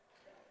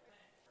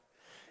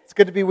It's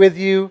good to be with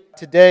you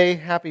today.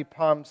 Happy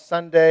Palm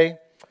Sunday.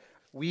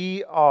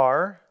 We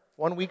are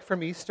 1 week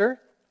from Easter,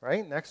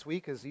 right? Next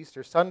week is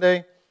Easter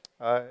Sunday.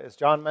 As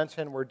John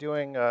mentioned, we're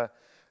doing a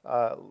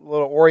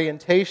little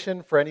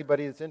orientation for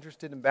anybody that's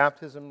interested in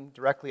baptism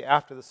directly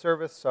after the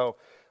service, so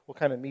we'll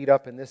kind of meet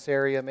up in this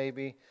area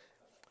maybe.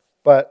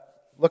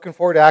 But looking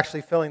forward to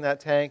actually filling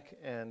that tank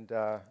and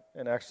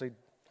actually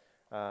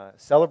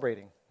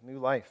celebrating new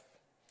life.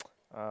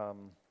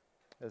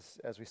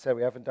 As we said,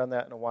 we haven't done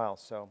that in a while,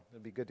 so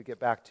it'd be good to get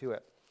back to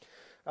it.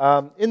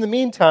 In the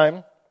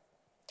meantime,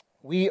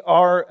 we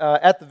are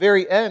at the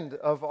very end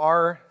of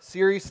our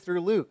series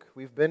through Luke.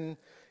 We've been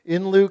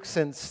in Luke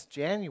since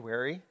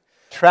January,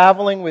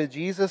 traveling with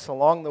Jesus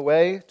along the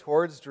way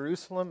towards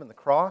Jerusalem and the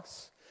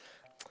cross,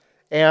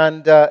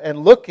 and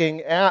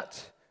looking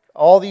at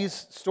all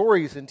these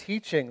stories and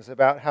teachings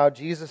about how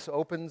Jesus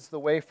opens the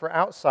way for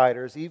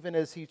outsiders, even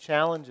as he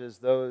challenges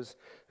those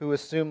who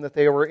assume that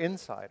they were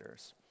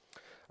insiders.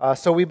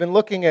 So we've been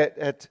looking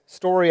at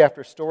story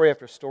after story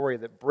after story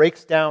that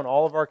breaks down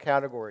all of our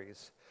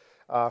categories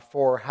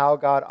for how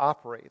God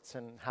operates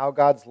and how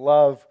God's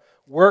love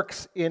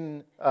works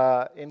in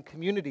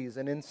communities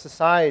and in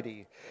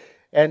society.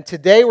 And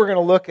today we're going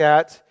to look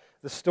at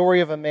the story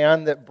of a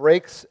man that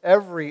breaks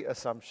every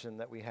assumption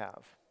that we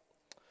have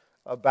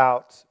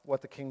about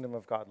what the kingdom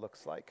of God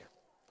looks like.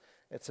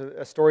 It's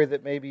a story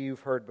that maybe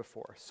you've heard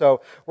before.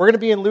 So we're going to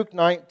be in Luke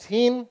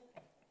 19,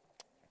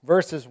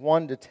 verses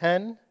 1 to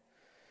 10.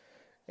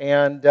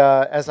 And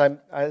as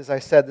I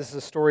said, this is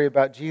a story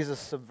about Jesus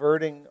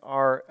subverting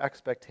our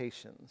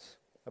expectations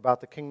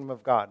about the kingdom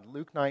of God.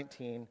 Luke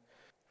 19,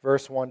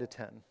 verse 1 to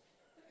 10.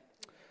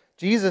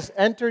 Jesus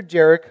entered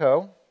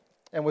Jericho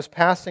and was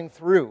passing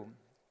through.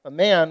 A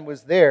man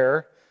was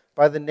there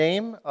by the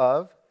name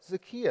of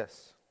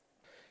Zacchaeus.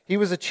 He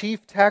was a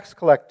chief tax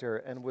collector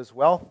and was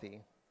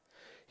wealthy.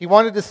 He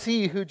wanted to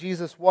see who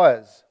Jesus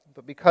was,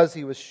 but because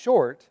he was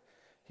short,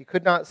 he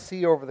could not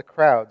see over the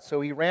crowd.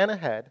 So he ran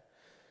ahead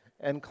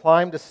and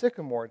climbed a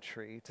sycamore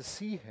tree to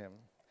see him,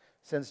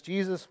 since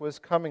Jesus was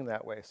coming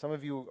that way. Some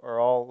of you are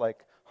all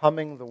like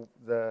humming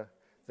the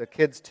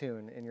kids'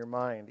 tune in your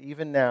mind.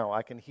 Even now,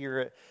 I can hear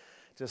it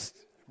just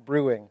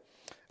brewing.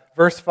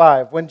 Verse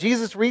 5, when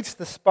Jesus reached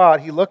the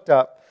spot, he looked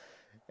up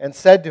and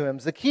said to him,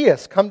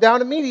 Zacchaeus, come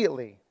down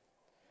immediately.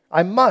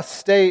 I must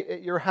stay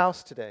at your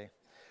house today.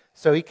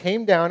 So he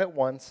came down at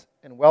once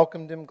and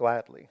welcomed him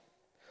gladly.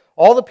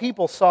 All the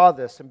people saw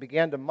this and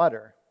began to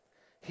mutter,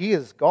 he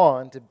is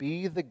gone to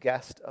be the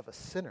guest of a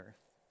sinner.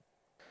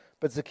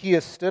 But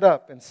Zacchaeus stood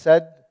up and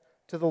said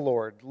to the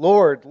Lord,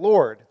 Lord,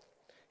 Lord,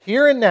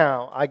 here and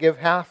now I give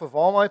half of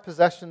all my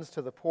possessions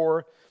to the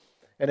poor,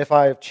 and if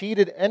I have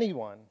cheated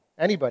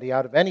anybody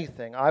out of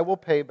anything, I will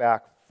pay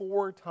back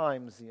 4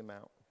 times the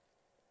amount.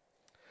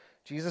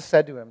 Jesus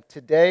said to him,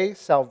 today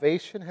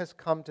salvation has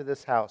come to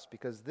this house,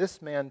 because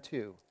this man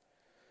too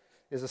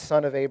is a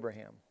son of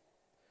Abraham.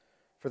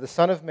 For the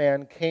Son of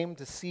Man came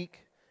to seek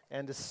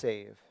and to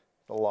save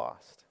the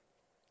lost.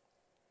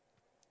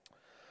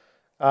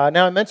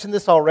 Now, I mentioned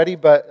this already,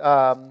 but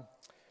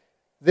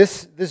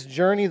this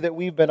journey that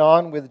we've been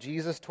on with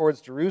Jesus towards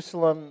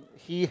Jerusalem,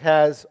 he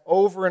has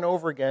over and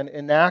over again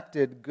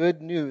enacted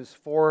good news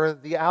for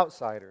the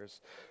outsiders,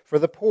 for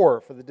the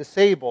poor, for the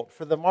disabled,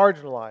 for the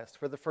marginalized,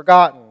 for the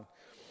forgotten.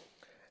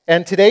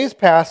 And today's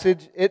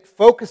passage, it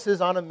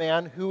focuses on a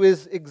man who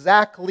is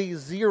exactly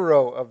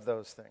 0 of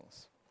those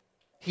things.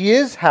 He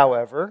is,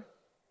 however,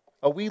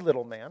 a wee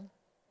little man.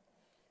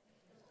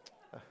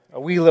 A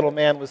wee little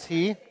man was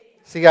he.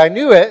 See, I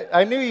knew it.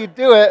 I knew you'd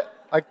do it.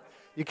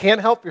 You can't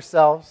help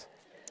yourselves.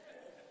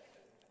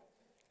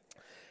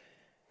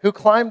 Who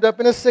climbed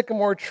up in a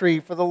sycamore tree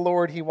for the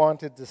Lord he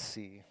wanted to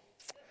see.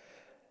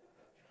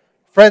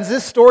 Friends,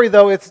 this story,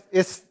 though,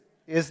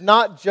 is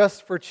not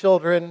just for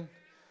children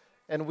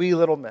and wee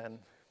little men.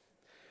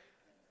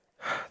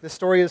 This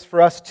story is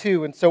for us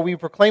too, and so we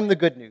proclaim the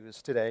good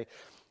news today,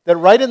 that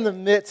right in the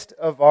midst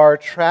of our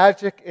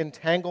tragic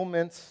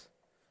entanglements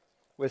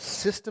with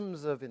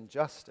systems of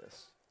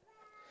injustice,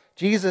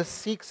 Jesus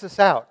seeks us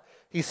out.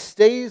 He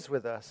stays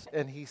with us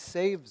and he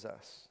saves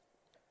us.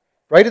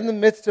 Right in the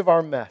midst of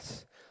our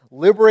mess,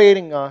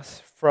 liberating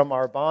us from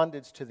our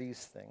bondage to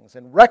these things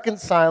and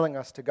reconciling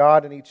us to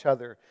God and each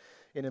other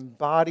in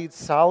embodied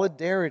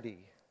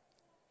solidarity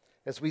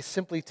as we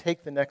simply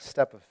take the next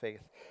step of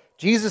faith.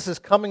 Jesus is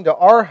coming to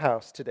our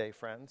house today,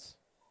 friends.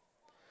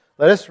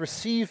 Let us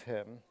receive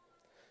him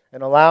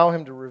and allow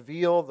him to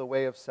reveal the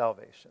way of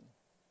salvation.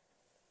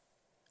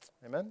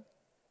 Amen?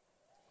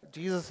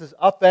 Jesus is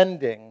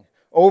upending,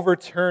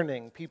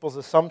 overturning people's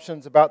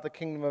assumptions about the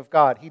kingdom of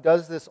God. He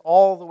does this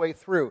all the way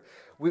through.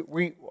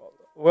 We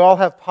all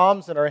have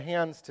palms in our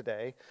hands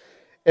today,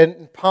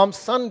 and Palm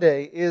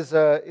Sunday is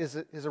a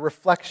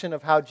reflection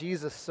of how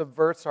Jesus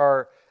subverts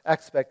our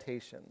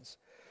expectations.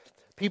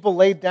 People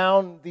laid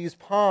down these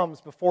palms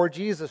before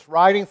Jesus,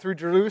 riding through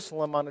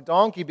Jerusalem on a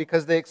donkey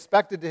because they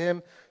expected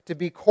him to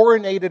be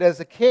coronated as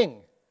a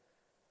king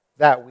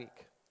that week.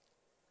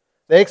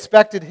 They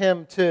expected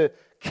him to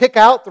kick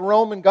out the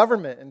Roman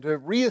government and to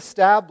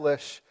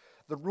reestablish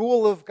the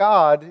rule of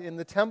God in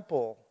the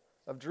temple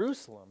of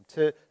Jerusalem,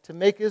 to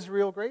make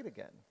Israel great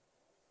again.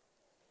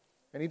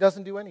 And he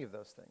doesn't do any of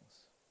those things.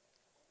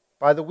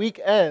 By the week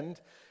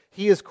end,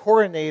 he is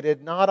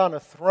coronated not on a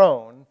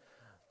throne,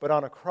 but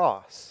on a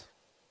cross.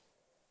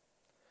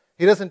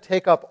 He doesn't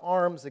take up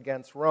arms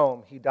against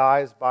Rome. He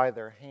dies by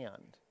their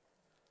hand.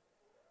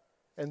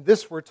 And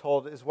this, we're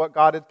told, is what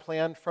God had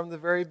planned from the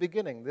very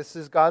beginning. This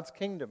is God's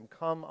kingdom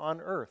come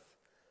on earth.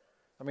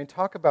 I mean,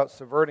 talk about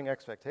subverting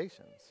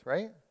expectations,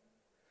 right?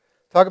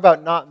 Talk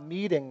about not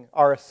meeting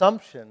our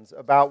assumptions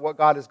about what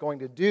God is going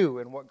to do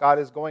and what God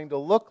is going to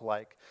look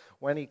like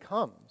when he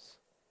comes.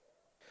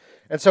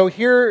 And so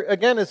here,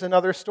 again, is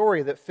another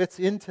story that fits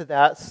into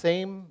that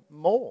same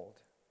mold,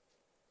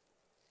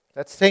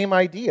 that same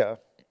idea.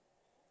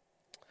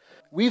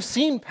 We've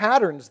seen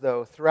patterns,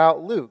 though,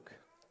 throughout Luke.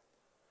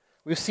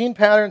 We've seen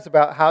patterns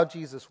about how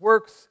Jesus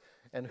works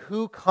and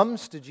who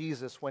comes to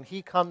Jesus when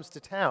he comes to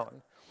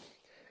town.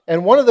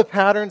 And one of the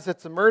patterns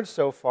that's emerged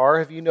so far,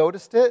 have you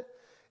noticed it,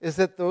 is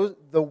that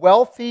the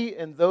wealthy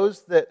and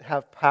those that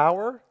have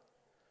power,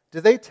 do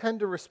they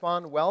tend to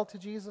respond well to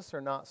Jesus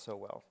or not so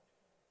well?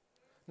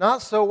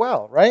 Not so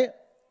well, right?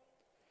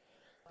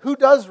 Who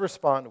does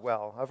respond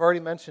well? I've already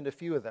mentioned a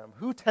few of them.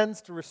 Who tends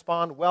to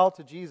respond well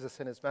to Jesus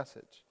and his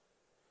message?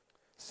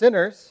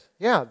 Sinners,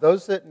 yeah,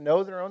 those that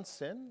know their own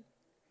sin.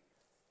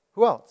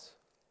 Who else?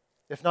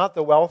 If not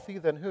the wealthy,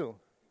 then who?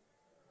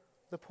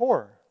 The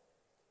poor.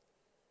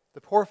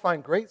 The poor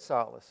find great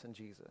solace in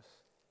Jesus.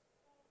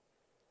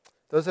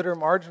 Those that are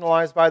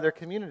marginalized by their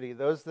community,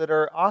 those that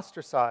are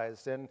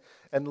ostracized and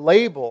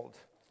labeled,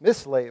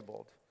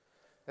 mislabeled,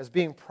 as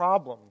being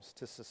problems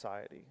to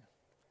society.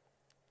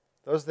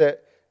 Those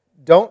that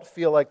don't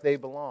feel like they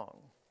belong.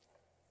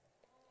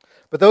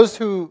 But those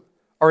who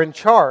are in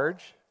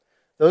charge,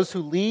 those who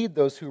lead,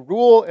 those who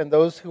rule, and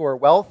those who are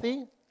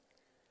wealthy,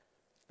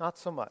 not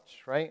so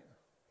much, right?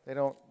 They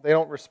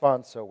don't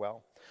respond so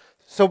well.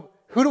 So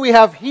who do we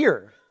have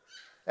here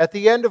at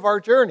the end of our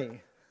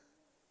journey?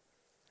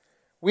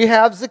 We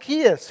have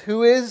Zacchaeus,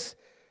 who is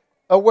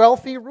a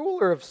wealthy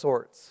ruler of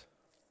sorts.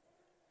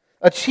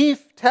 A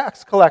chief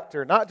tax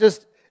collector, not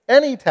just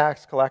any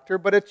tax collector,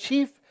 but a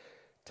chief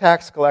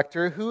tax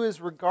collector who is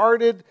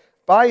regarded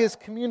by his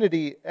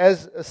community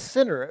as a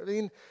sinner. I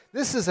mean,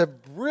 this is a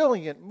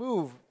brilliant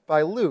move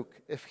by Luke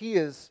if he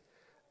is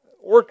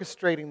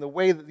orchestrating the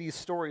way that these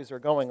stories are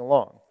going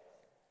along.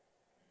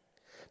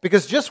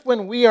 Because just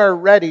when we are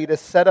ready to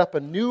set up a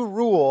new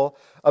rule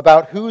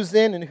about who's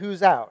in and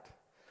who's out,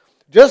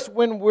 just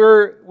when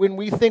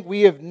we think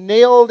we have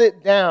nailed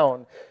it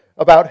down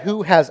about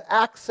who has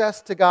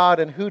access to God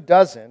and who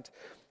doesn't,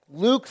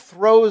 Luke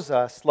throws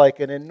us like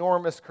an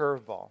enormous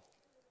curveball.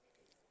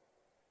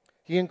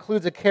 He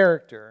includes a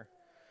character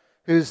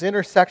whose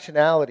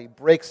intersectionality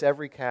breaks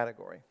every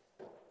category.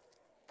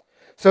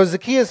 So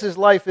Zacchaeus'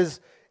 life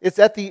it's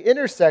at the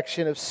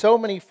intersection of so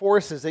many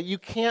forces that you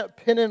can't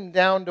pin him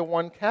down to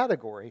one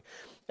category.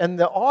 And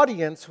the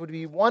audience would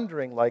be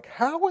wondering, like,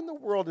 how in the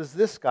world is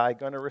this guy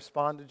going to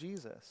respond to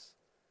Jesus?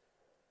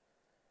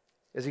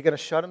 Is he going to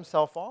shut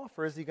himself off,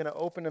 or is he going to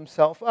open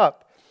himself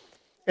up?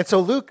 And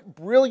so Luke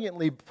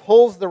brilliantly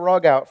pulls the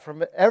rug out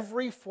from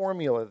every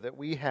formula that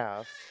we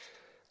have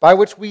by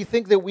which we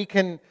think that we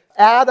can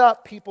add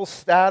up people's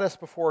status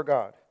before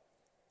God.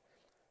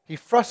 He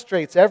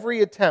frustrates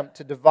every attempt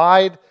to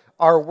divide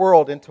our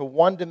world into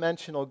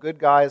one-dimensional good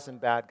guys and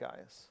bad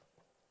guys.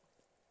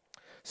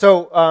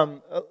 So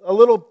a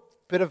little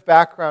bit of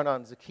background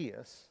on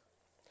Zacchaeus.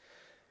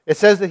 It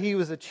says that he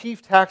was a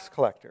chief tax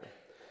collector.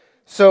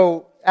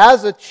 So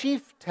as a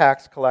chief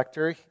tax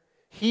collector,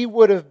 he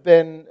would have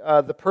been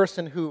the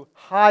person who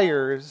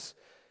hires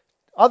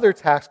other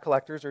tax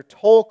collectors or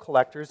toll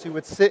collectors who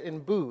would sit in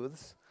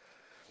booths,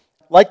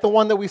 like the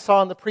one that we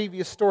saw in the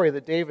previous story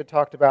that David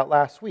talked about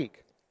last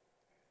week.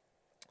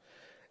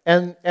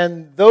 And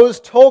those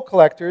toll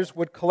collectors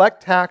would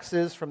collect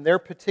taxes from their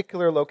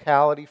particular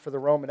locality for the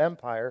Roman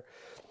Empire.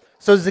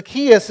 So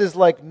Zacchaeus is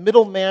like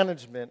middle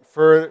management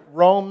for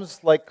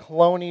Rome's like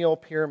colonial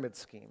pyramid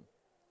scheme.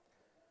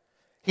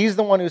 He's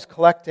the one who's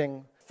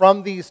collecting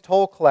from these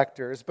toll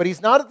collectors, but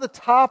he's not at the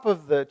top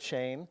of the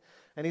chain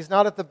and he's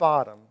not at the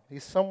bottom.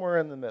 He's somewhere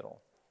in the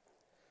middle.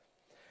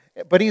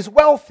 But he's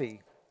wealthy,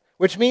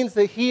 which means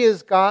that he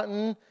has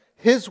gotten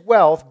his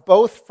wealth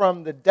both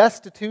from the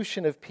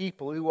destitution of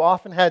people who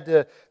often had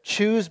to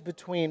choose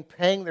between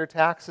paying their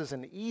taxes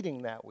and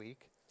eating that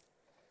week,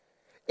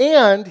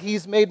 and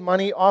he's made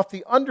money off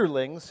the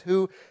underlings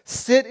who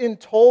sit in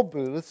toll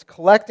booths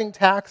collecting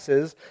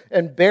taxes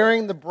and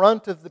bearing the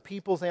brunt of the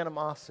people's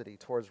animosity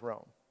towards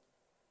Rome.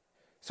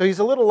 So he's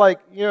a little like,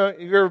 you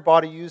ever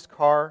bought a used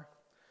car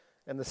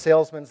and the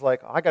salesman's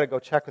like, I got to go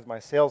check with my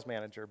sales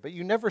manager, but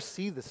you never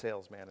see the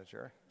sales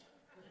manager,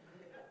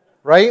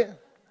 right?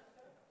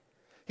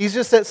 He's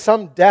just at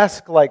some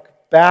desk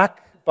like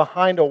back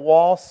behind a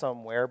wall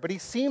somewhere, but he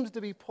seems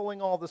to be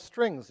pulling all the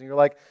strings. And you're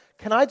like,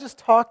 can I just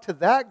talk to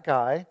that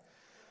guy?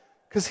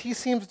 Because he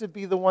seems to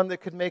be the one that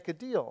could make a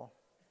deal.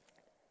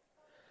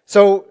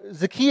 So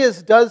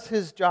Zacchaeus does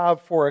his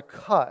job for a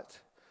cut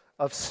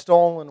of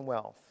stolen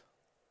wealth.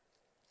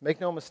 Make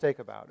no mistake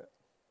about it.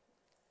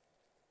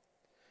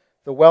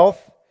 The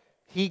wealth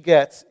he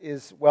gets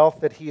is wealth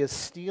that he is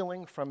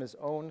stealing from his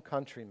own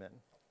countrymen.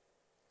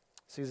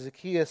 See,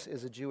 Zacchaeus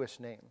is a Jewish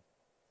name.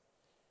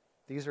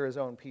 These are his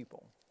own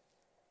people.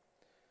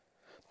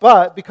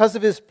 But because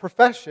of his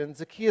profession,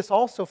 Zacchaeus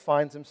also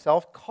finds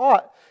himself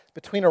caught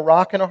between a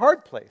rock and a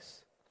hard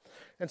place.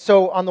 And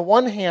so on the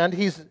one hand,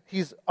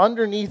 he's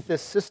underneath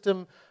this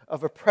system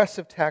of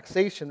oppressive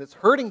taxation that's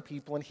hurting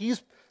people, and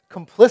he's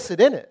complicit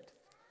in it.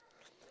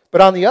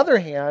 But on the other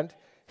hand,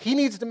 he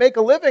needs to make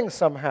a living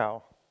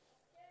somehow.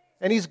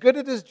 And he's good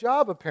at his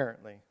job,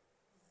 apparently.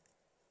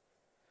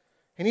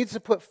 He needs to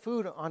put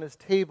food on his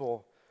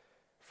table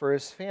for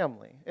his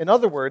family. In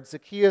other words,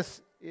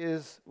 Zacchaeus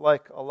is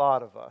like a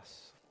lot of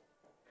us.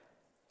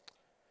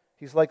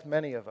 He's like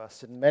many of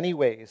us in many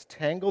ways,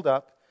 tangled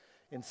up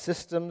in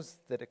systems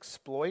that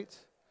exploit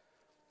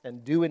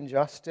and do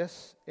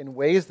injustice in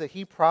ways that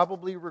he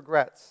probably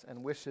regrets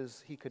and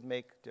wishes he could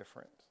make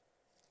different.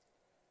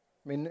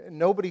 I mean,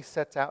 nobody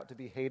sets out to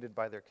be hated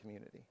by their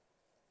community.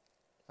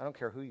 I don't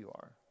care who you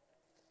are.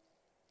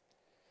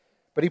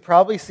 But he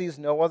probably sees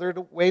no other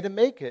way to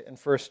make it in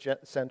first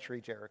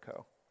century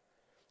Jericho.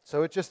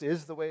 So it just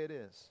is the way it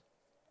is.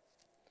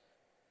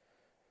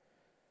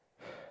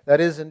 That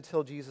is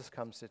until Jesus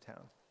comes to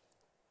town.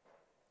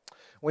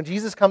 When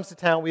Jesus comes to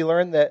town, we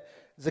learn that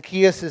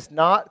Zacchaeus is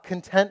not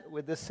content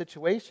with this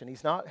situation.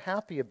 He's not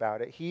happy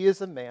about it. He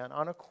is a man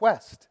on a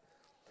quest.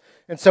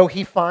 And so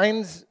he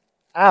finds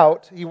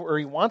out, he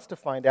wants to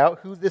find out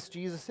who this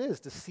Jesus is,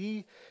 to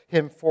see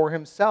him for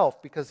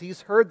himself, because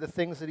he's heard the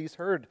things that he's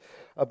heard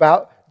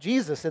about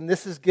Jesus, and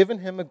this has given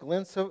him a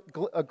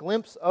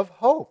glimpse of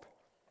hope.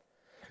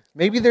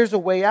 Maybe there's a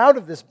way out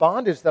of this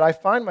bondage that I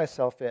find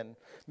myself in.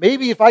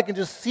 Maybe if I can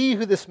just see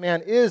who this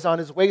man is on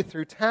his way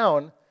through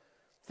town,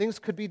 things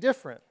could be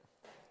different.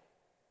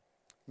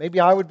 Maybe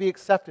I would be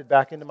accepted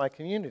back into my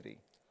community.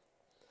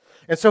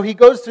 And so he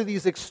goes through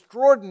these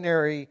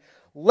extraordinary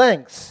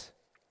lengths,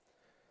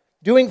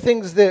 doing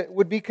things that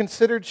would be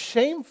considered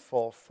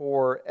shameful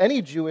for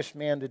any Jewish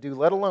man to do,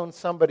 let alone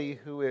somebody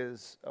who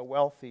is a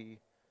wealthy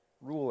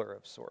ruler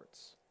of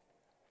sorts.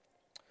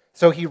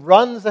 So he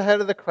runs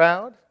ahead of the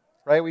crowd,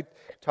 right? We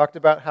talked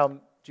about how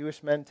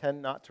Jewish men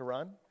tend not to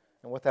run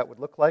and what that would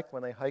look like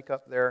when they hike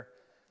up their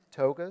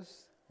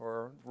togas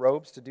or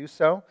robes to do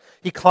so.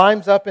 He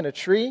climbs up in a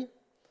tree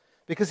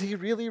because he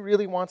really,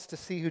 really wants to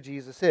see who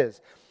Jesus is.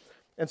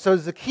 And so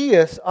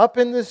Zacchaeus, up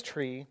in this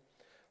tree,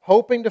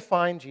 hoping to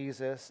find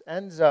Jesus,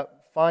 ends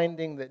up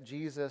finding that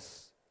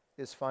Jesus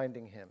is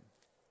finding him.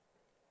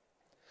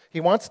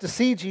 He wants to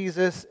see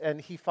Jesus, and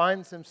he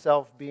finds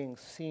himself being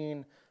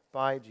seen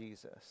by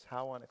Jesus.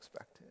 How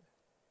unexpected.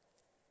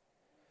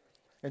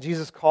 And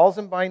Jesus calls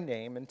him by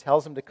name and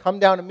tells him to come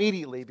down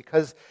immediately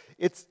because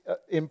it's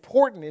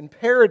important,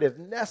 imperative,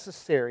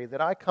 necessary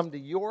that I come to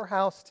your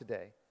house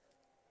today.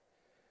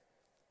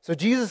 So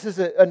Jesus is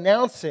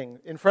announcing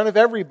in front of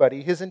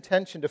everybody his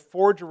intention to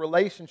forge a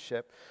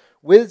relationship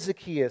with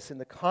Zacchaeus in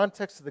the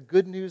context of the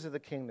good news of the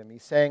kingdom.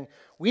 He's saying,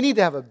 we need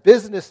to have a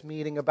business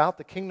meeting about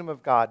the kingdom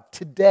of God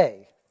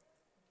today.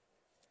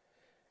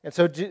 And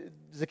so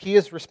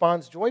Zacchaeus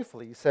responds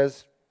joyfully. He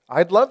says,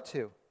 I'd love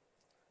to.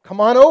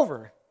 Come on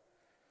over.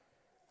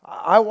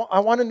 I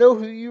want to know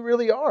who you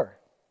really are.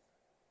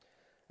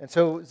 And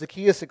so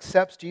Zacchaeus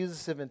accepts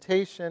Jesus'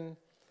 invitation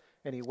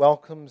and he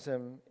welcomes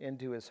him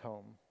into his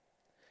home.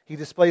 He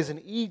displays an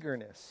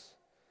eagerness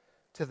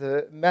to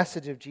the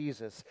message of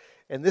Jesus.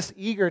 And this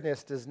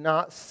eagerness does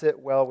not sit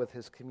well with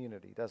his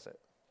community, does it?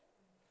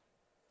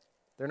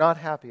 They're not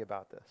happy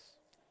about this.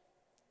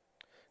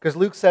 Because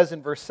Luke says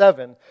in verse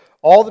 7,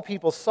 all the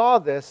people saw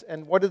this,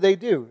 and what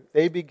do?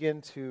 They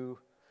begin to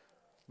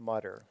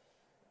mutter.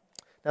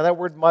 Now that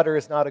word mutter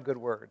is not a good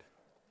word.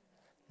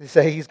 They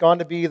say he's gone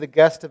to be the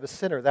guest of a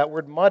sinner. That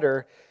word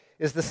mutter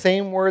is the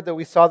same word that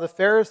we saw the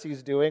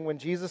Pharisees doing when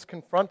Jesus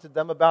confronted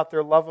them about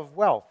their love of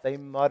wealth. They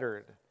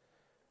muttered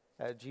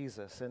at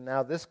Jesus. And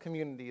now this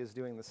community is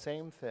doing the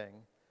same thing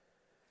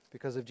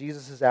because of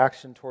Jesus'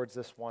 action towards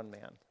this one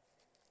man.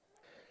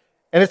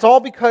 And it's all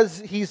because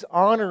he's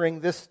honoring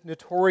this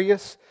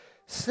notorious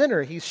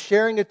sinner. He's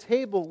sharing a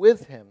table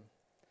with him.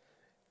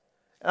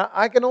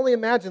 I can only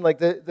imagine, like,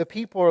 the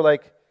people are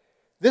like,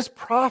 this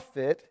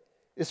prophet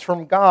is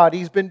from God.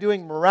 He's been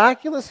doing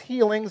miraculous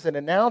healings and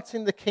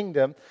announcing the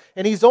kingdom,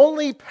 and he's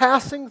only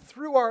passing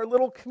through our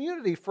little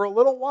community for a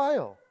little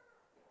while.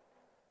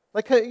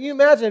 Like, can you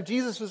imagine if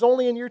Jesus was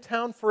only in your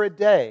town for a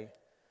day?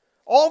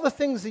 All the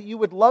things that you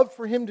would love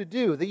for him to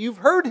do, that you've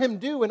heard him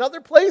do in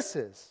other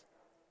places.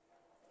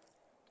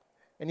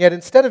 And yet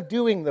instead of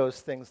doing those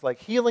things like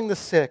healing the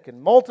sick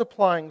and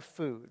multiplying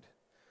food,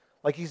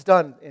 like he's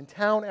done in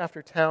town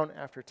after town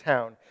after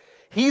town,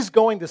 he's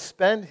going to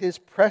spend his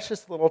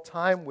precious little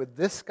time with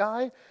this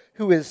guy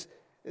who is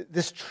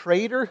this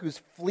traitor who's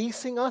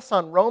fleecing us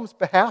on Rome's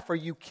behalf. Are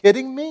you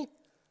kidding me?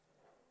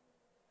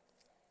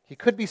 He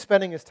could be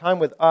spending his time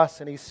with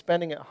us, and he's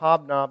spending it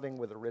hobnobbing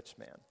with a rich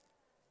man.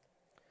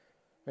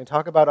 I mean,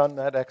 talk about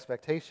unmet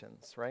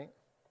expectations, right?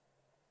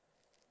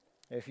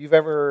 If you've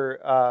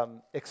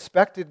ever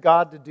expected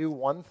God to do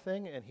one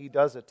thing and he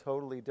does a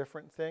totally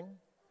different thing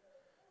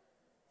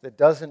that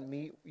doesn't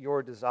meet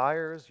your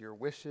desires, your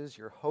wishes,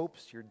 your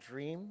hopes, your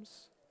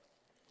dreams,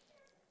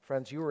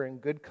 friends, you are in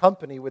good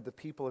company with the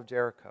people of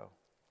Jericho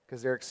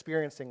because they're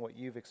experiencing what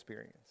you've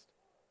experienced.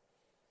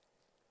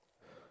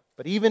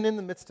 But even in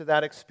the midst of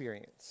that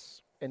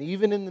experience, and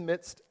even in the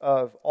midst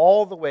of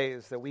all the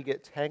ways that we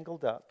get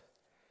tangled up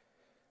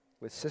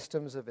with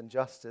systems of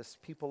injustice,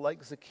 people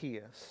like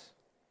Zacchaeus,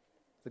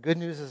 the good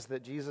news is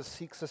that Jesus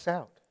seeks us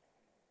out.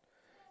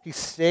 He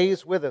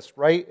stays with us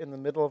right in the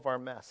middle of our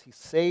mess. He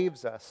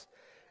saves us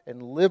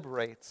and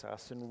liberates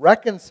us and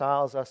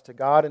reconciles us to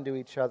God and to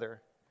each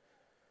other,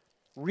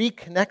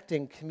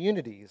 reconnecting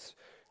communities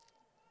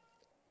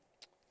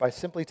by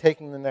simply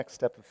taking the next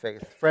step of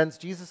faith. Friends,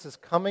 Jesus is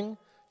coming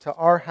to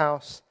our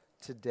house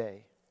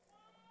today.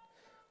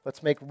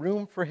 Let's make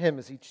room for him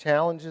as he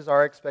challenges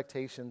our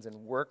expectations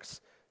and works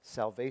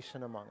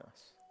salvation among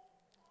us.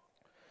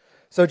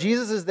 So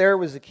Jesus is there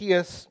with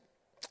Zacchaeus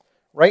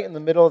right in the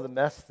middle of the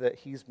mess that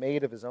he's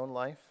made of his own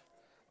life.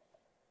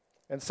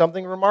 And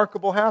something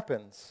remarkable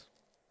happens.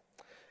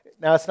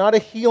 Now, it's not a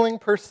healing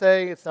per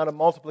se, it's not a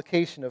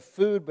multiplication of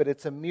food, but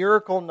it's a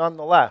miracle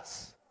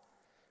nonetheless.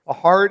 A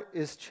heart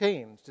is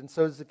changed. And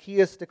so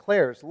Zacchaeus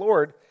declares,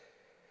 Lord,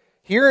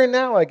 here and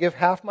now I give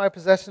half my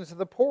possessions to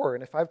the poor,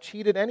 and if I've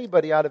cheated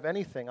anybody out of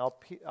anything,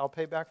 I'll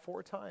pay back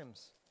 4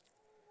 times.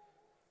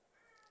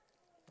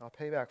 I'll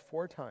pay back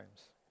 4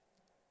 times.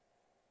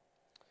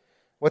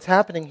 What's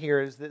happening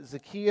here is that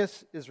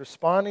Zacchaeus is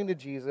responding to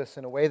Jesus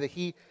in a way that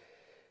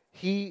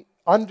he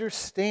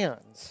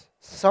understands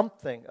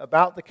something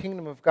about the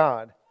kingdom of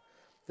God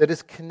that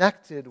is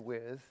connected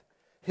with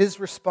his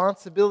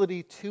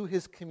responsibility to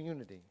his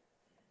community.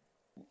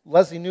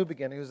 Leslie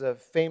Newbegin, who's a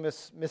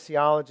famous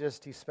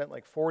missiologist, he spent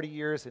like 40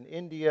 years in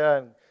India,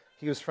 and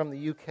he was from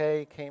the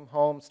UK, came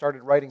home,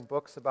 started writing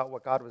books about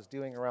what God was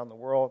doing around the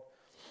world.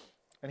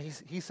 And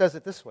he says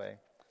it this way: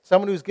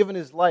 someone who's given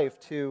his life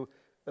to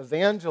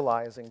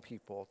evangelizing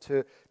people,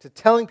 to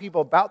telling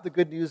people about the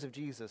good news of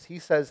Jesus, he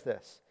says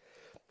this: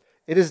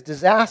 it is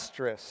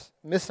disastrous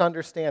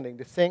misunderstanding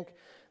to think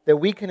that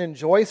we can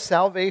enjoy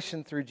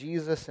salvation through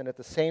Jesus and at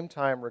the same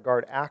time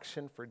regard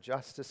action for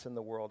justice in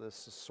the world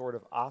as a sort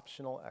of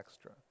optional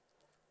extra.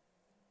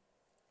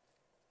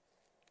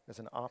 As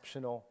an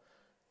optional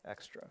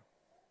extra.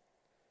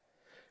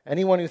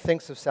 Anyone who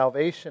thinks of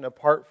salvation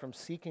apart from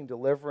seeking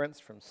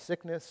deliverance from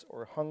sickness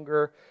or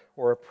hunger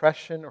or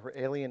oppression or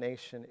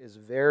alienation is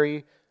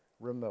very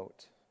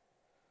remote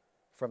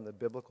from the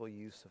biblical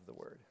use of the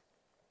word.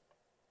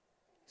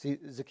 See,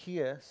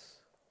 Zacchaeus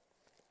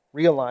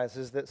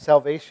realizes that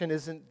salvation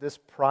isn't this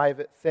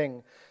private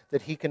thing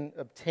that he can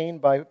obtain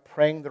by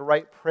praying the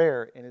right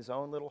prayer in his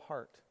own little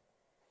heart,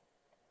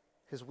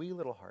 his wee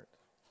little heart.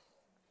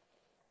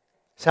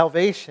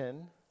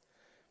 Salvation,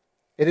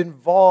 it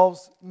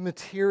involves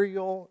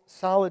material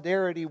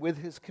solidarity with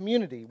his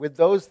community, with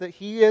those that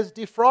he has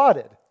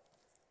defrauded.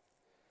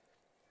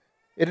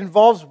 It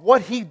involves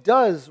what he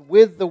does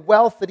with the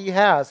wealth that he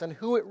has and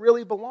who it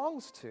really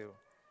belongs to.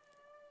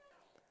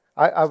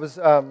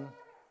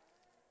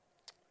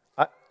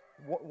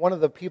 One of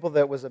the people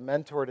that was a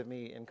mentor to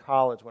me in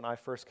college when I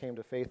first came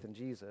to faith in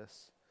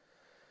Jesus,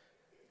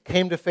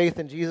 came to faith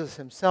in Jesus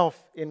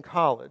himself in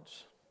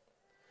college.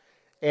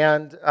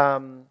 And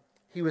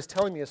he was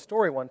telling me a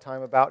story one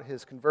time about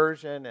his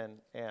conversion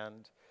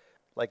and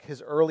like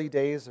his early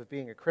days of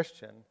being a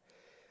Christian.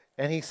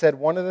 And he said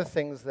one of the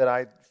things that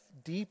I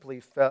deeply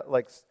felt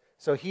like,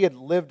 so he had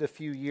lived a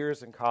few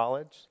years in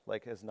college,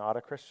 like as not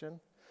a Christian,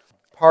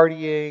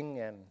 partying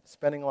and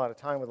spending a lot of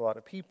time with a lot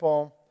of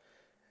people.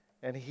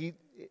 And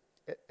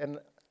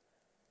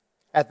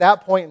at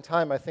that point in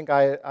time, I think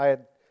I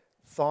had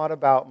thought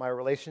about my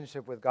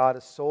relationship with God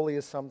as solely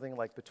as something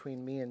like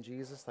between me and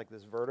Jesus, like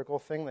this vertical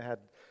thing that had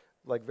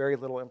like very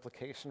little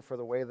implication for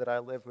the way that I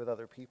lived with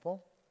other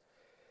people.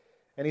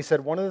 And he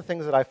said, one of the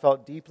things that I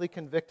felt deeply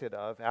convicted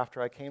of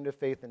after I came to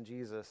faith in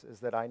Jesus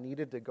is that I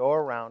needed to go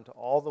around to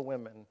all the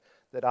women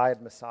that I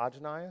had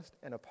misogynized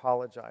and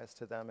apologize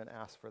to them and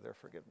ask for their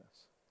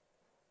forgiveness.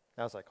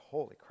 And I was like,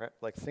 holy crap,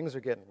 like things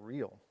are getting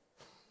real.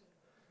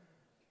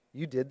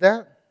 You did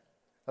that?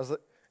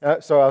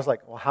 So I was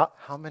like, well,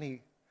 how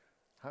many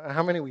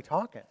are we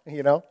talking,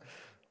 you know?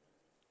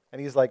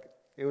 And he's like,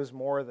 it was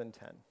more than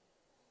 10. I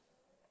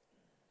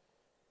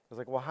was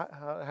like, well,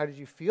 how did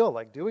you feel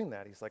like doing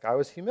that? He's like, I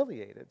was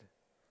humiliated,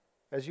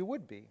 as you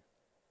would be.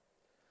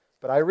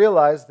 But I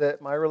realized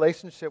that my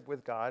relationship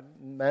with God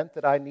meant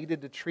that I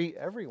needed to treat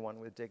everyone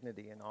with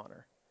dignity and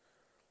honor.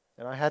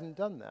 And I hadn't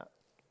done that.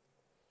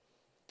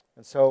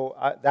 And so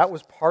that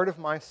was part of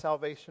my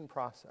salvation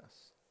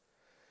process.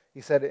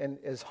 He said, and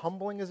as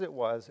humbling as it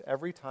was,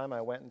 every time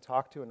I went and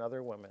talked to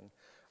another woman,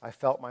 I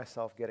felt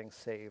myself getting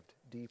saved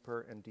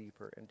deeper and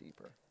deeper and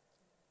deeper.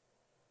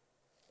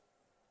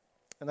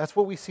 And that's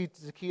what we see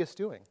Zacchaeus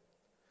doing.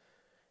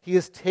 He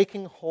is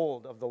taking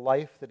hold of the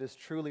life that is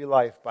truly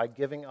life by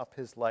giving up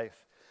his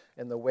life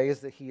in the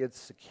ways that he had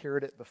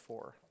secured it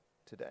before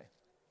today.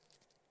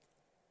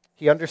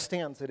 He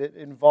understands that it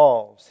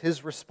involves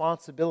his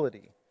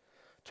responsibility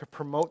to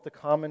promote the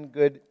common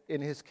good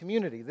in his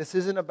community. This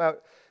isn't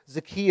about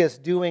Zacchaeus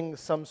doing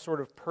some sort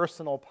of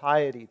personal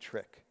piety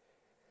trick.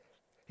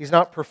 He's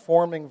not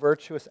performing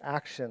virtuous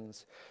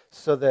actions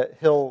so that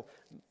he'll,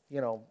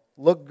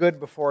 look good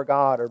before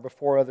God or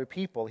before other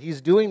people.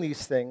 He's doing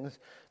these things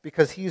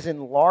because he's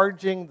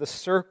enlarging the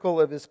circle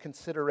of his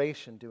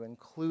consideration to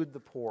include the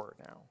poor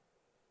now.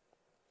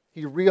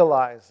 He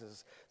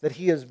realizes that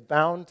he is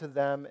bound to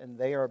them and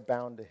they are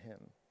bound to him.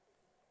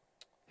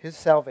 His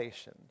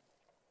salvation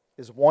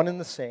is one and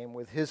the same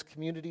with his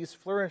community's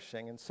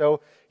flourishing, and so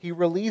he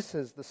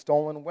releases the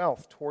stolen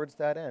wealth towards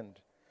that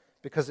end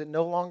because it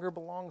no longer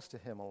belongs to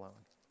him alone.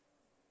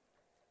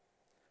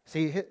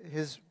 See,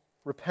 his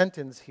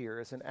repentance here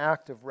is an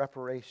act of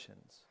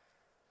reparations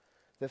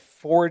that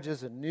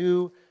forges a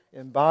new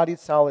embodied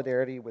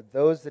solidarity with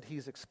those that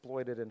he's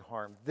exploited and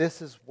harmed.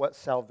 This is what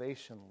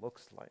salvation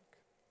looks like.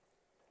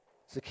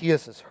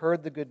 Zacchaeus has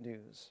heard the good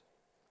news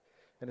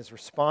and has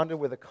responded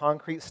with a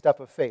concrete step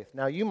of faith.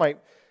 Now, you might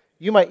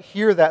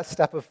hear that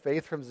step of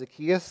faith from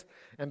Zacchaeus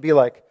and be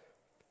like,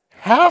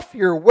 half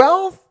your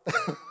wealth?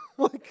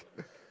 Like,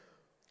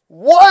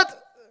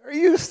 what? Are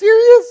you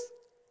serious?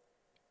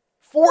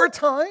 4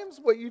 times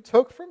what you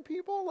took from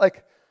people?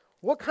 Like,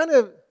 what kind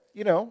of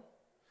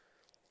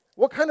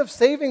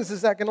savings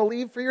is that going to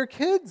leave for your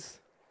kids?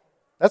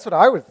 That's what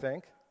I would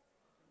think.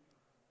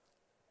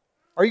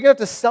 Are you going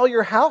to have to sell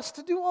your house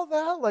to do all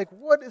that? Like,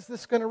 what is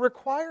this going to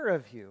require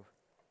of you?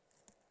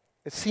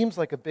 It seems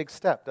like a big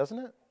step, doesn't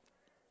it?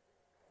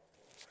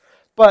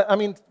 But,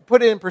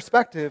 put it in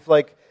perspective,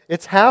 like,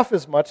 it's half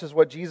as much as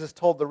what Jesus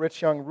told the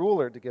rich young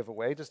ruler to give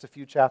away just a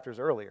few chapters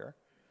earlier.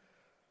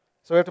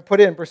 So we have to put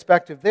it in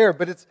perspective there.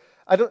 But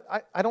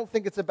I don't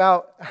think it's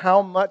about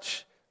how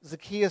much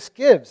Zacchaeus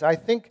gives. I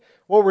think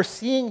what we're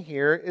seeing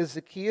here is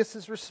Zacchaeus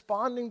is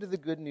responding to the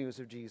good news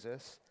of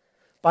Jesus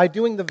by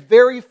doing the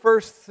very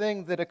first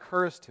thing that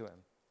occurs to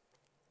him.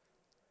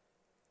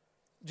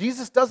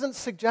 Jesus doesn't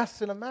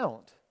suggest an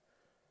amount.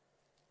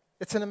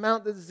 It's an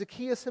amount that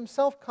Zacchaeus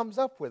himself comes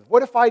up with.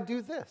 What if I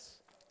do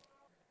this?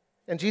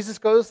 And Jesus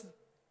goes,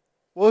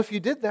 well, if you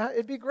did that,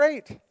 it'd be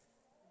great.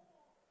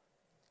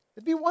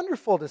 It'd be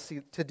wonderful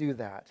to do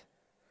that.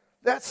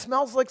 That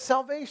smells like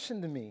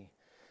salvation to me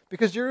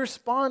because you're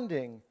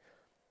responding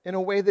in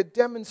a way that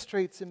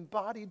demonstrates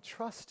embodied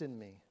trust in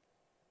me.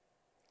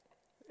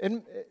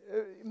 And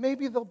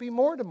maybe there'll be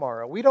more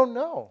tomorrow. We don't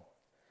know.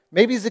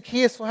 Maybe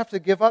Zacchaeus will have to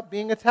give up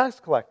being a tax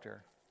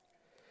collector.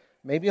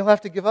 Maybe he'll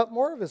have to give up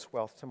more of his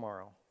wealth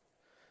tomorrow.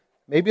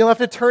 Maybe he'll have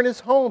to turn his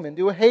home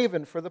into a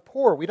haven for the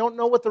poor. We don't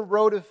know what the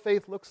road of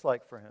faith looks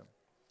like for him.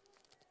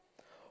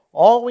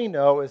 All we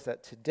know is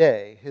that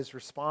today his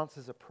response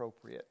is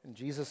appropriate, and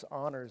Jesus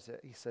honors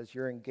it. He says,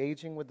 you're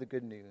engaging with the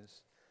good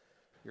news.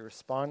 You're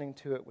responding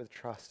to it with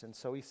trust. And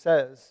so he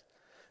says,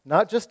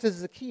 not just to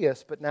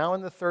Zacchaeus, but now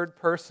in the third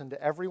person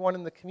to everyone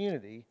in the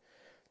community,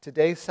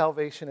 today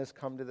salvation has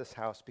come to this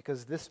house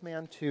because this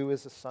man too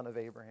is a son of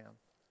Abraham.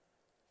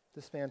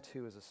 This man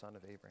too is a son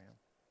of Abraham.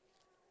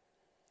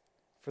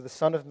 For the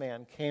Son of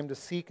Man came to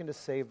seek and to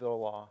save the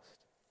lost.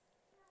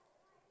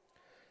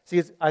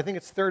 See, I think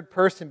it's third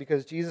person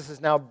because Jesus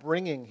is now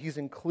he's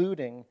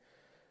including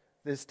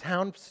these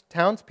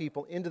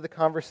townspeople into the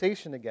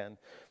conversation again.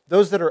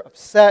 Those that are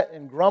upset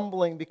and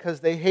grumbling because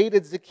they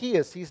hated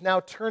Zacchaeus, he's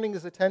now turning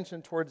his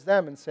attention towards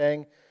them and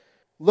saying,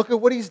 look at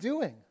what he's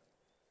doing.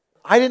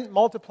 I didn't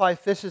multiply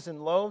fishes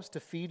and loaves to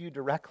feed you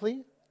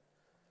directly,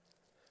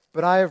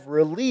 but I have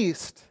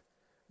released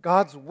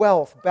God's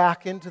wealth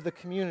back into the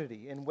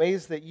community in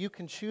ways that you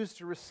can choose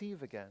to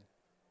receive again.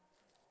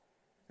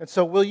 And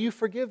so will you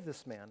forgive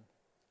this man?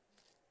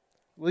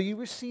 Will you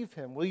receive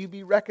him? Will you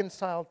be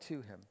reconciled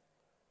to him?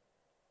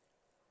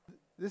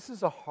 This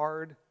is a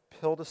hard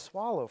pill to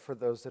swallow for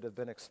those that have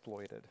been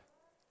exploited.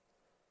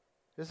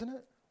 Isn't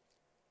it?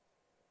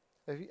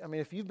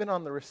 If you've been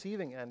on the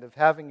receiving end of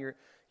having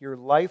your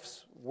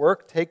life's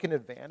work taken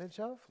advantage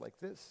of like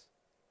this,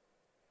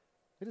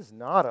 it is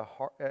not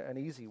an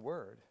easy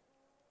word.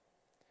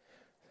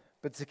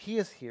 But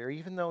Zacchaeus here,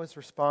 even though his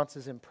response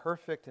is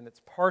imperfect and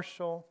it's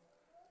partial,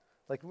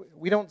 like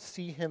we don't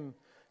see him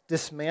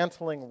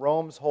dismantling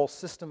Rome's whole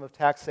system of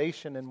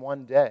taxation in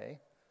one day.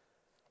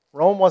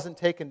 Rome wasn't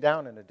taken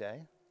down in a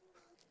day.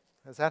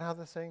 Is that how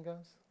the saying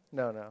goes?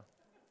 No.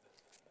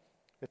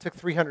 It took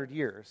 300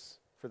 years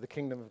for the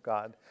kingdom of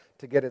God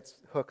to get its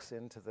hooks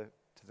into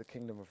the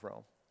kingdom of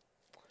Rome.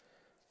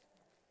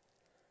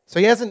 So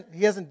he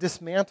hasn't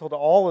dismantled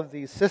all of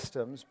these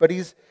systems, but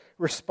he's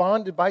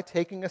responded by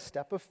taking a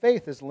step of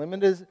faith, as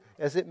limited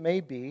as it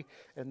may be,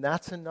 and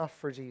that's enough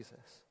for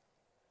Jesus.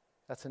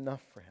 That's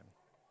enough for him.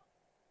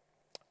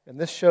 And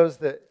this shows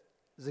that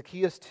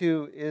Zacchaeus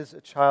too is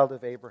a child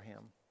of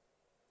Abraham.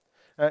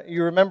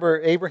 You remember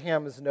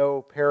Abraham is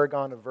no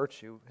paragon of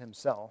virtue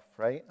himself,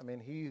 right?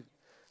 He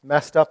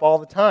messed up all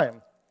the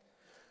time.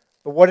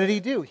 But what did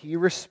he do? He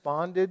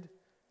responded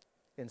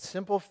in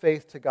simple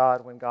faith to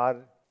God when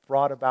God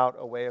brought about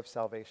a way of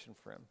salvation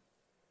for him.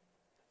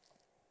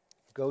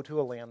 Go to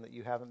a land that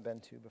you haven't been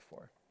to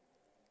before.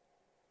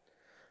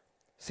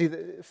 See,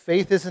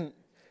 faith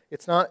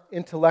it's not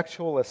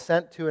intellectual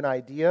assent to an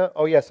idea.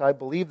 Oh yes, I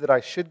believe that I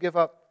should give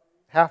up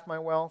half my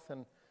wealth.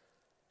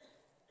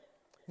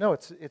 No,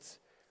 it's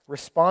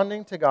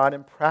responding to God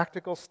in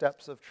practical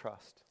steps of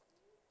trust,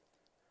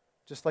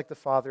 just like the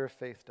father of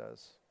faith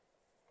does.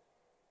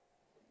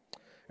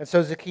 And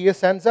so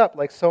Zacchaeus ends up,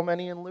 like so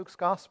many in Luke's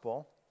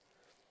gospel,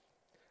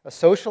 a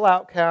social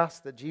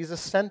outcast that Jesus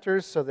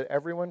centers so that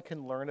everyone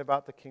can learn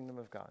about the kingdom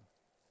of God.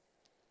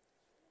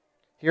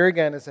 Here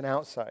again is an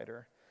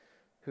outsider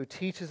who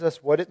teaches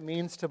us what it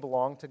means to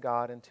belong to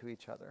God and to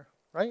each other,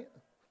 right?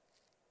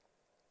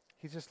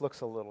 He just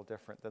looks a little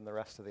different than the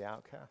rest of the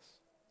outcasts.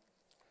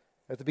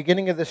 At the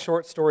beginning of this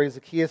short story,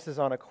 Zacchaeus is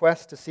on a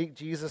quest to seek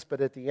Jesus,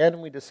 but at the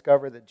end we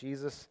discover that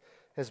Jesus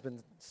has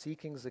been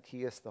seeking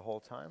Zacchaeus the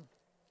whole time,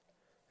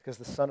 because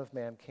the Son of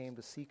Man came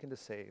to seek and to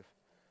save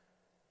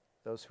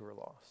those who are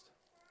lost.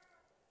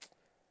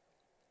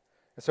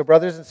 And so,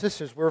 brothers and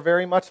sisters, we're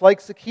very much like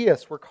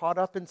Zacchaeus. We're caught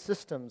up in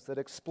systems that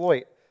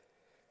exploit,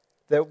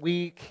 that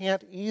we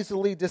can't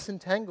easily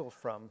disentangle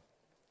from.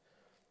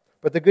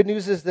 But the good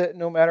news is that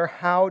no matter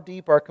how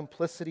deep our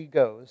complicity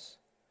goes,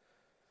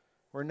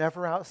 we're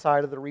never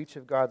outside of the reach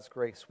of God's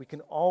grace. We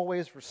can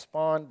always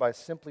respond by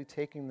simply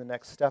taking the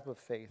next step of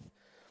faith.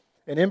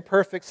 An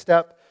imperfect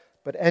step,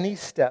 but any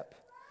step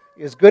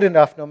is good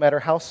enough no matter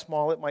how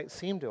small it might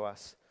seem to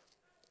us.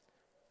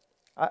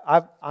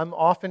 I'm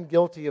often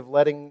guilty of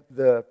letting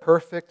the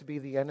perfect be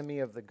the enemy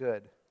of the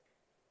good.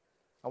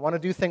 I want to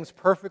do things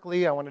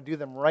perfectly. I want to do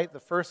them right the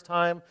first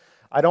time.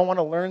 I don't want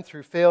to learn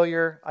through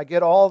failure. I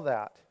get all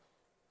that.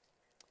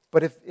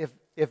 But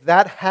if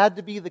that had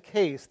to be the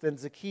case, then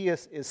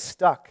Zacchaeus is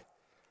stuck.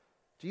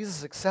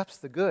 Jesus accepts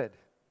the good,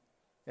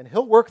 and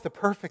he'll work the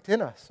perfect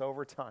in us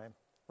over time,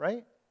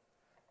 right?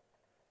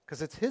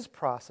 Because it's his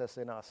process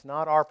in us,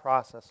 not our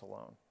process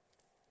alone.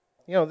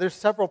 You know, there's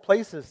several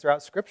places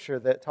throughout Scripture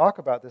that talk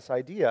about this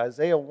idea.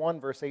 Isaiah 1,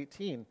 verse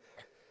 18,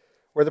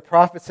 where the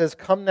prophet says,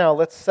 "Come now,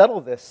 let's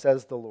settle this,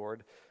 says the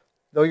Lord.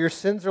 Though your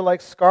sins are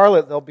like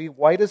scarlet, they'll be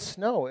white as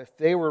snow. If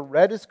they were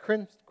red as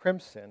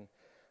crimson,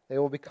 they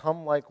will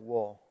become like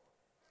wool."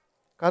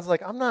 God's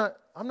like, I'm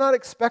not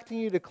expecting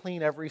you to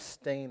clean every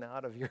stain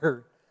out of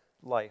your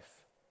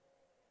life.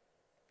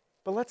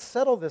 But let's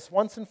settle this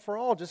once and for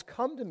all. Just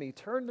come to me,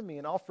 turn to me,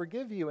 and I'll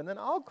forgive you, and then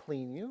I'll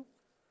clean you.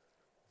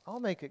 I'll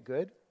make it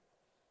good.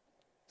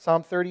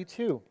 Psalm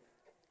 32,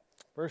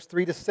 verse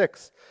 3 to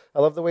 6. I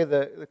love the way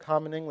the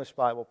Common English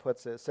Bible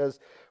puts it. It says,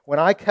 "When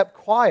I kept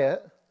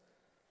quiet,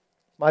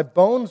 my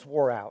bones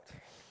wore out.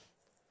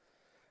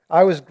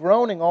 I was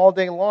groaning all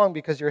day long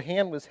because your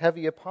hand was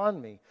heavy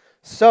upon me.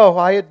 So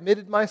I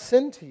admitted my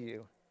sin to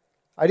you.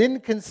 I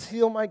didn't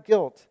conceal my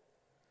guilt.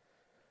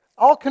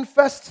 I'll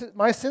confess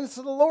my sins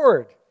to the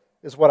Lord,"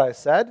 is what I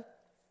said.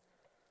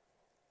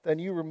 "Then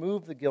you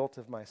remove the guilt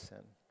of my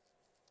sin."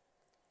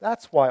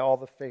 That's why all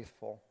the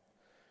faithful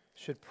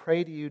should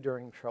pray to you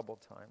during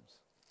troubled times.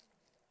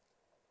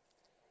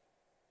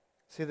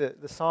 See,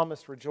 the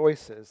psalmist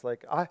rejoices,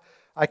 like,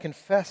 I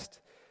confessed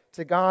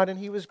to God and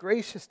he was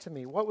gracious to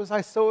me. What was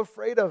I so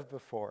afraid of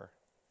before?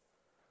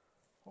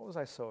 What was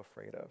I so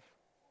afraid of?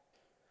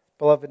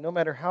 Beloved, no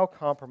matter how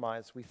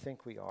compromised we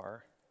think we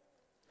are,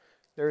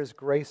 there is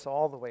grace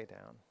all the way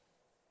down,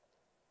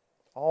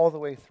 all the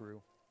way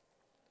through.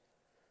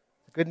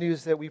 The good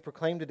news that we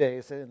proclaim today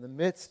is that in the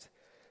midst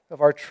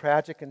of our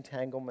tragic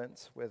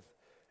entanglements with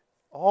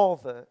all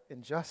the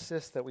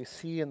injustice that we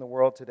see in the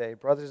world today,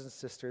 brothers and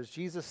sisters,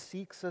 Jesus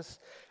seeks us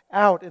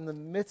out in the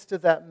midst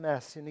of that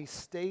mess, and he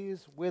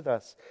stays with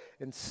us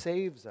and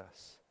saves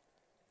us.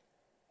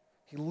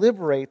 He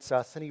liberates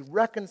us, and he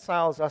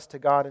reconciles us to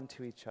God and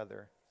to each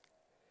other.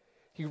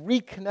 He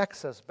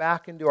reconnects us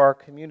back into our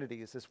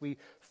communities as we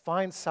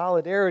find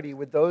solidarity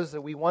with those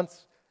that we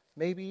once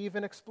maybe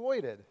even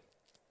exploited,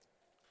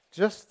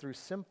 just through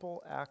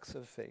simple acts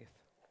of faith.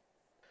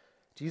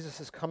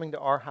 Jesus is coming to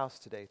our house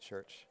today,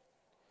 church.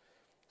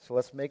 So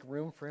let's make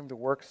room for him to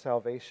work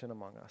salvation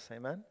among us.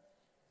 Amen?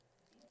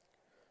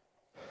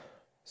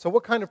 So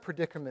what kind of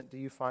predicament do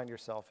you find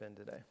yourself in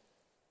today?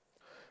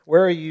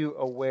 Where are you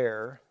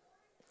aware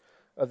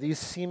of these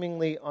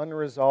seemingly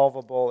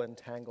unresolvable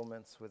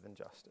entanglements with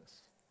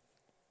injustice?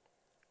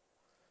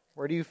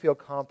 Where do you feel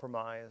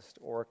compromised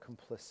or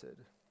complicit?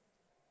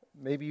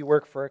 Maybe you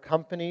work for a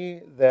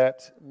company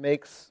that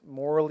makes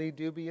morally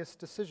dubious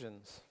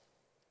decisions.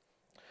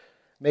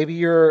 Maybe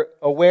you're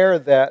aware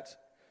that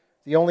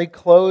the only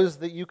clothes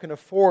that you can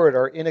afford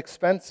are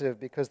inexpensive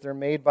because they're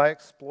made by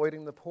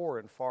exploiting the poor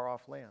in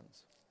far-off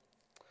lands.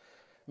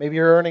 Maybe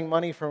you're earning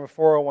money from a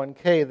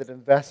 401k that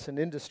invests in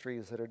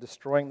industries that are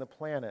destroying the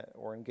planet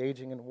or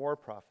engaging in war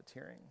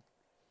profiteering.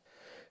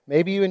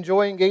 Maybe you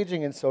enjoy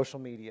engaging in social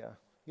media.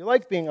 You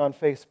like being on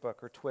Facebook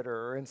or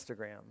Twitter or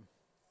Instagram.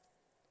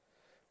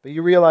 But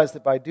you realize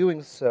that by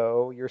doing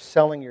so, you're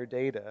selling your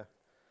data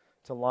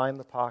to line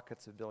the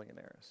pockets of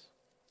billionaires.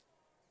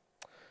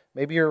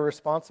 Maybe you're a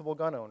responsible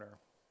gun owner,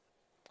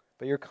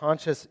 But your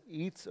conscience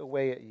eats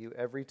away at you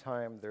every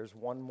time there's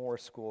one more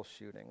school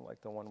shooting like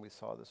the one we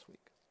saw this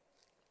week.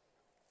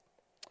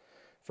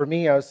 For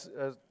me,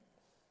 there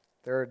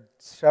are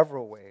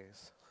several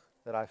ways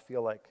that I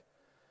feel like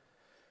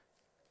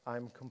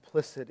I'm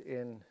complicit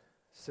in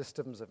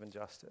systems of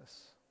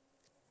injustice.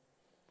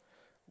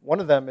 One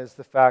of them is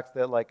the fact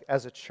that, like,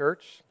 as a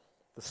church,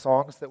 the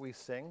songs that we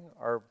sing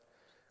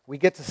we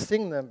get to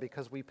sing them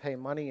because we pay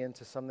money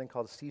into something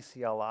called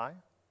CCLI,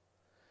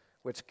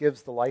 which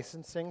gives the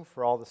licensing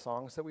for all the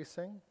songs that we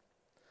sing.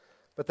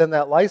 But then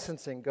that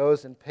licensing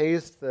goes and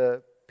pays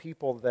the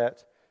people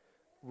that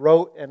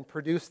wrote and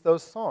produced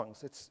those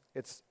songs.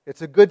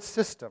 It's a good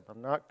system.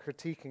 I'm not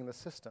critiquing the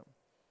system.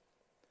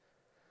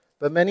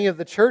 But many of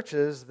the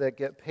churches that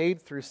get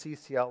paid through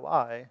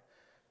CCLI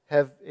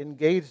have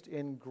engaged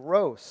in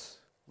gross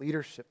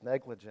leadership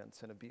negligence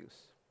and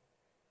abuse.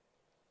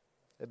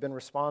 They've been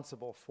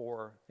responsible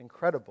for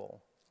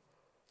incredible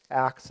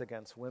acts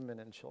against women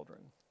and children.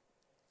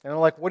 And I'm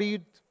like, what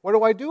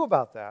do I do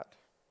about that?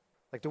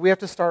 Like, do we have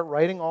to start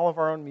writing all of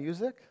our own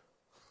music?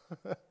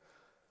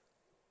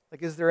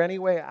 Like, is there any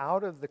way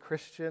out of the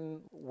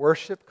Christian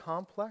worship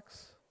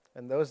complex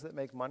and those that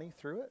make money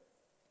through it?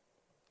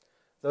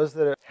 Those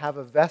that have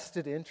a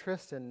vested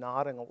interest in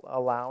not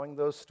allowing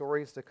those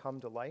stories to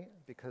come to light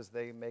because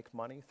they make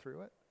money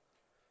through it?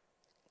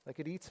 Like,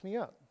 it eats me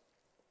up.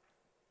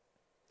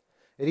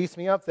 It eats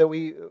me up that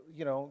we,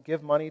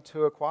 give money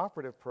to a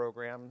cooperative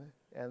program,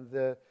 and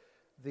the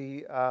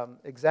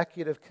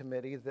executive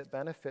committee that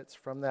benefits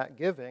from that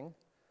giving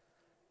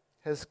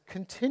has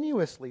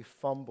continuously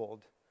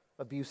fumbled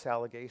abuse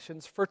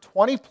allegations for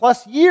 20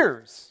 plus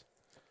years.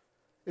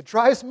 It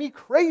drives me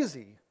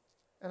crazy,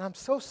 and I'm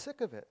so sick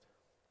of it.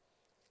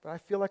 But I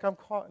feel like I'm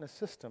caught in a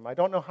system. I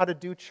don't know how to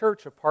do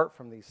church apart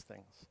from these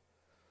things.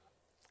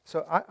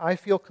 So I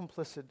feel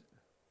complicit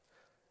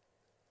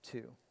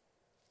too.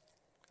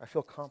 I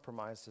feel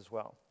compromised as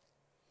well.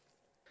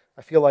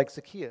 I feel like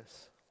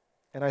Zacchaeus.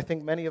 And I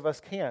think many of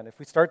us can. If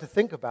we start to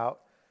think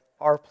about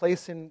our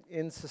place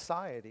in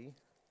society,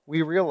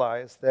 we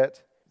realize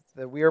that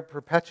we are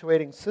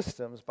perpetuating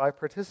systems by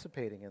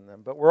participating in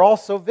them. But we're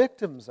also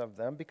victims of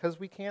them because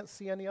we can't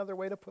see any other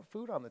way to put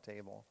food on the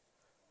table.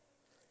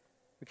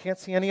 We can't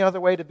see any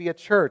other way to be a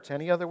church,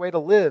 any other way to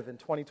live in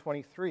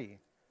 2023,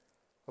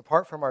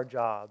 apart from our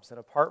jobs and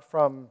apart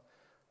from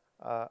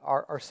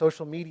our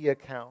social media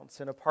accounts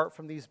and apart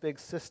from these big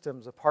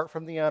systems, apart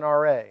from the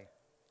NRA.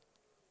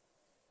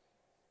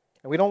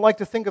 And we don't like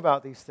to think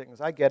about these things.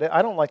 I get it.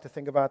 I don't like to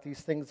think about these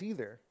things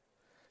either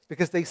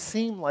because they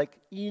seem like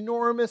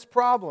enormous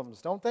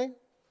problems, don't they?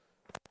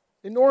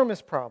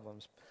 Enormous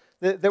problems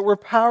that we're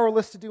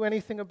powerless to do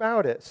anything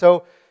about it.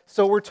 So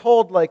we're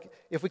told, like,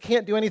 if we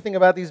can't do anything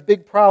about these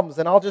big problems,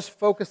 then I'll just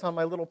focus on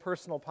my little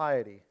personal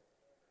piety.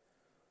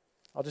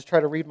 I'll just try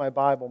to read my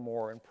Bible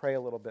more and pray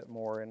a little bit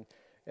more and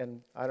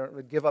I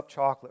don't give up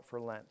chocolate for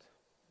Lent.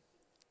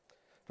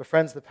 But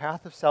friends, the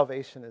path of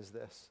salvation is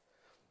this.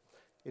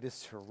 It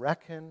is to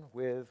reckon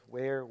with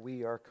where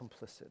we are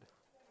complicit.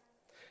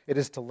 It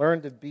is to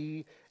learn to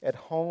be at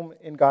home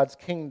in God's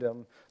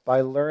kingdom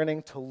by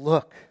learning to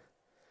look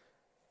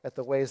at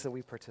the ways that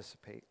we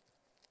participate.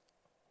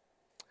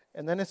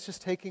 And then it's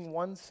just taking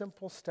one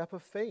simple step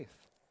of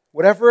faith.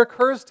 Whatever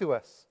occurs to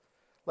us,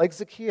 like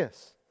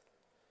Zacchaeus.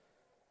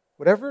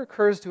 Whatever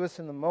occurs to us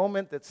in the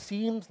moment that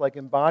seems like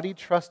embodied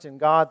trust in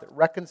God that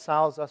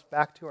reconciles us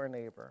back to our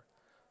neighbor,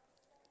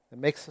 that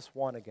makes us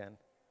one again.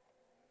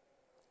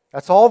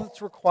 That's all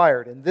that's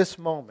required in this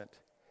moment,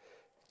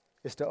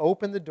 is to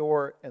open the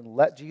door and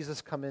let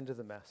Jesus come into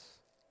the mess.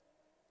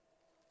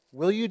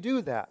 Will you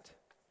do that?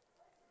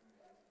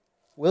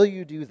 Will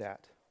you do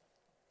that?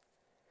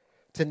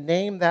 To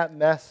name that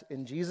mess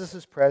in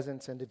Jesus'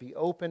 presence and to be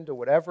open to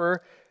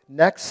whatever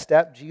next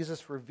step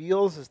Jesus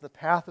reveals as the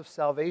path of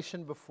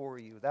salvation before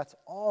you. That's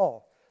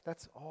all.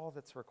 That's all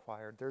that's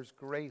required. There's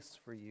grace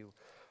for you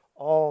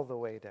all the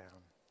way down.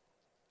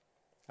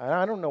 And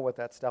I don't know what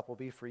that step will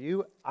be for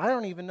you. I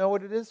don't even know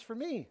what it is for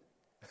me.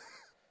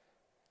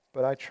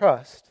 But I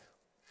trust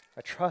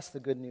the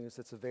good news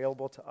that's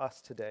available to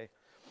us today.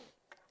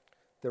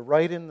 That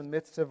right in the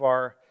midst of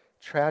our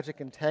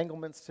tragic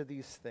entanglements to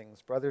these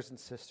things, brothers and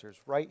sisters,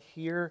 right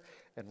here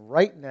and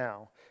right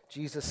now,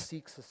 Jesus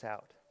seeks us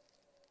out.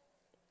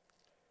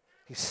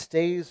 He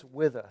stays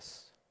with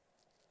us,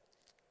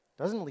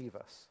 doesn't leave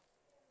us,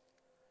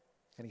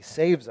 and He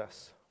saves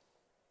us.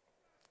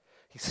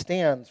 He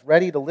stands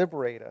ready to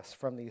liberate us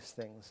from these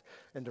things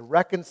and to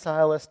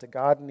reconcile us to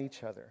God and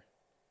each other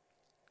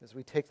as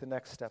we take the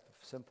next step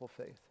of simple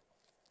faith.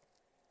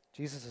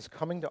 Jesus is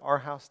coming to our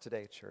house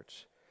today,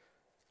 church.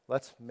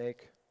 Let's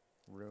make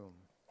room.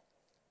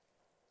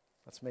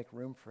 Let's make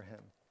room for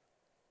Him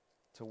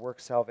to work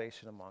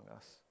salvation among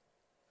us.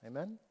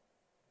 Amen?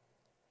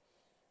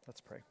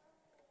 Let's pray.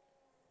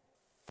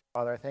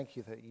 Father, I thank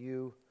You that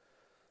You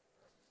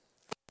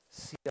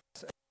see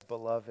us as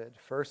beloved,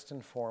 first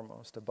and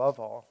foremost, above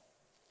all,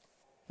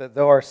 that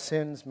though our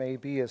sins may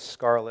be as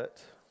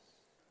scarlet,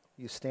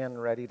 You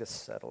stand ready to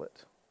settle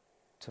it,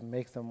 to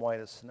make them white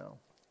as snow.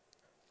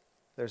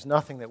 There's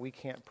nothing that we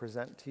can't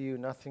present to you,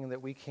 nothing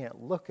that we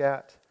can't look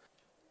at,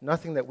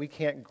 nothing that we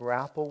can't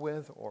grapple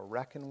with or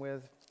reckon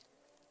with,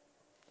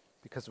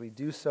 because we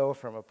do so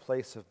from a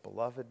place of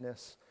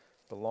belovedness,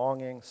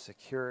 belonging,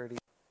 security,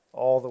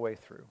 all the way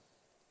through.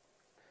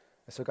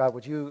 And so God,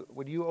 would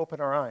you open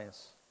our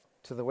eyes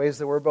to the ways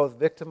that we're both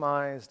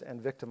victimized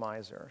and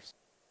victimizers,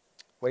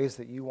 ways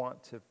that you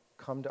want to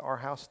come to our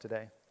house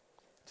today,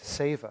 to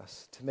save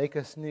us, to make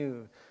us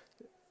new,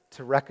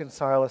 to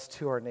reconcile us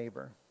to our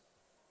neighbor.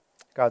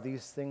 God,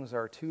 these things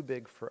are too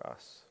big for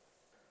us.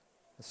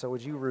 And so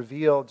would you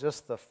reveal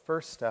just the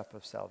first step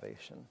of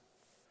salvation,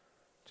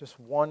 just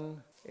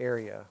one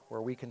area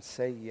where we can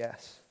say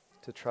yes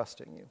to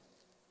trusting you.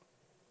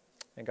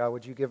 And God,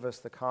 would you give us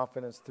the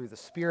confidence through the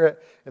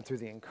Spirit and through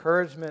the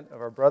encouragement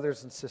of our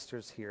brothers and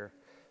sisters here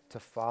to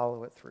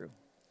follow it through.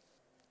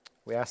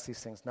 We ask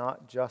these things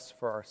not just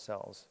for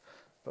ourselves,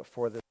 but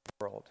for this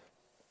world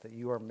that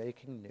you are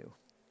making new.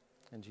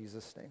 In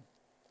Jesus' name,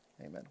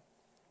 amen.